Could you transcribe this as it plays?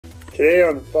Today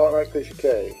on Fortnite Clips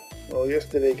UK. Well,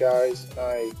 yesterday, guys,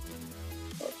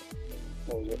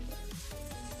 what was it?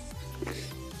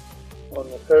 On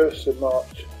the 1st of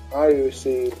March, I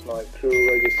received my crew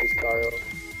legacy style,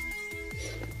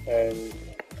 and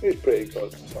it's pretty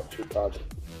good. It's not too bad.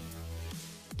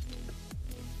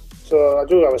 So I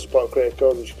do have a spot creator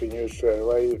code which you can use straight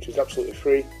away, which is absolutely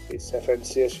free. It's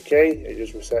FNCSUK. It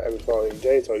just reset every 14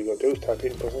 days. All you got to do is type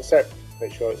in plus accept.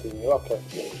 Make sure it's in your locker.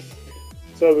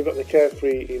 So we've got the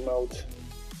carefree emote.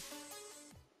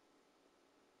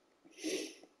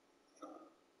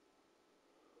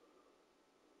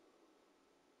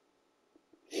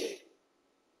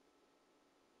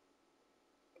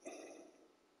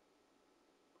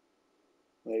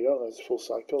 There you go, there's a full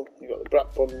cycle. You've got the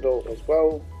Brat bundle as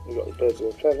well. You've got the Birds of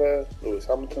a Feather, Lewis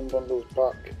Hamilton bundles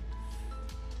back.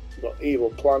 You've got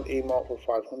Evil Plant emote for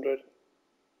 500.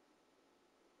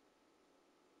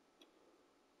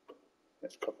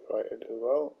 It's copyrighted as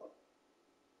well.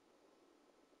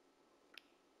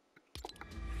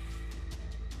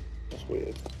 That's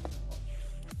weird.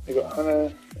 You've got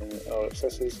Hannah and our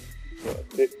accessories. You've got a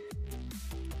Dip,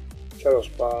 Shadow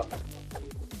Spa,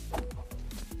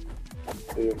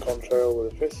 the contrail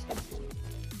with a fist,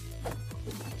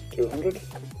 200.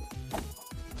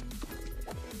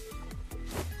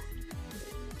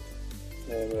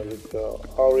 Then we've got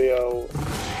Oreo,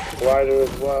 Glider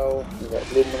as well. We've got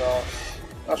Luminos,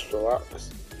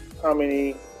 Astrolax,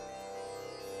 Harmony,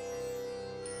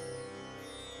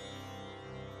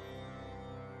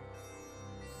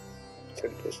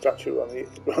 a statue on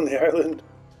the island.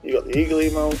 You got the Eagle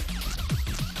emote.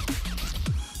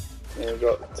 And you've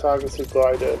got Targeted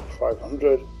Glider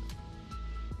 500.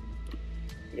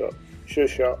 You got Sure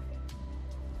Shot.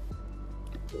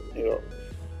 You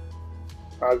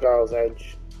got Argyle's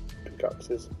Edge,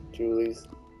 Pickaxes, Julie's,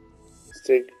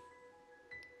 Stig,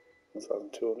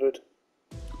 1200.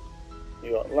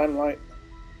 You got Limelight,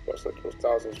 got selectable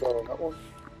stars as well on that one.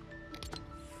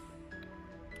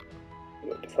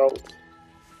 You got Default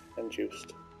and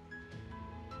Juiced.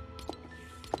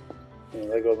 And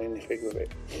Lego minifig with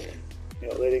it. You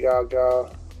got Lady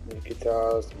Gaga, the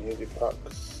guitars, the music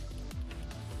packs,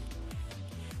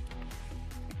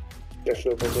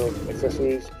 gesture bundle,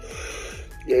 accessories,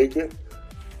 Jaeger,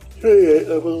 28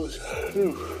 levels,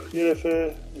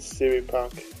 Unifair, the Siri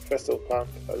pack, Festival pack,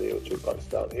 the O2 packs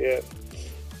down here.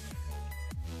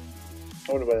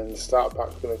 I wonder when the starter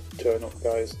pack's going to turn up,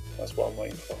 guys. That's what I'm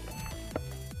waiting for.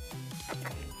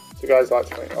 So guys, like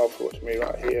to thank you all for watching me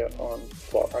right here on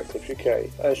Fortnite Clips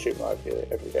UK. I stream live here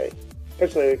every day.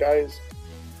 Catch you later, guys.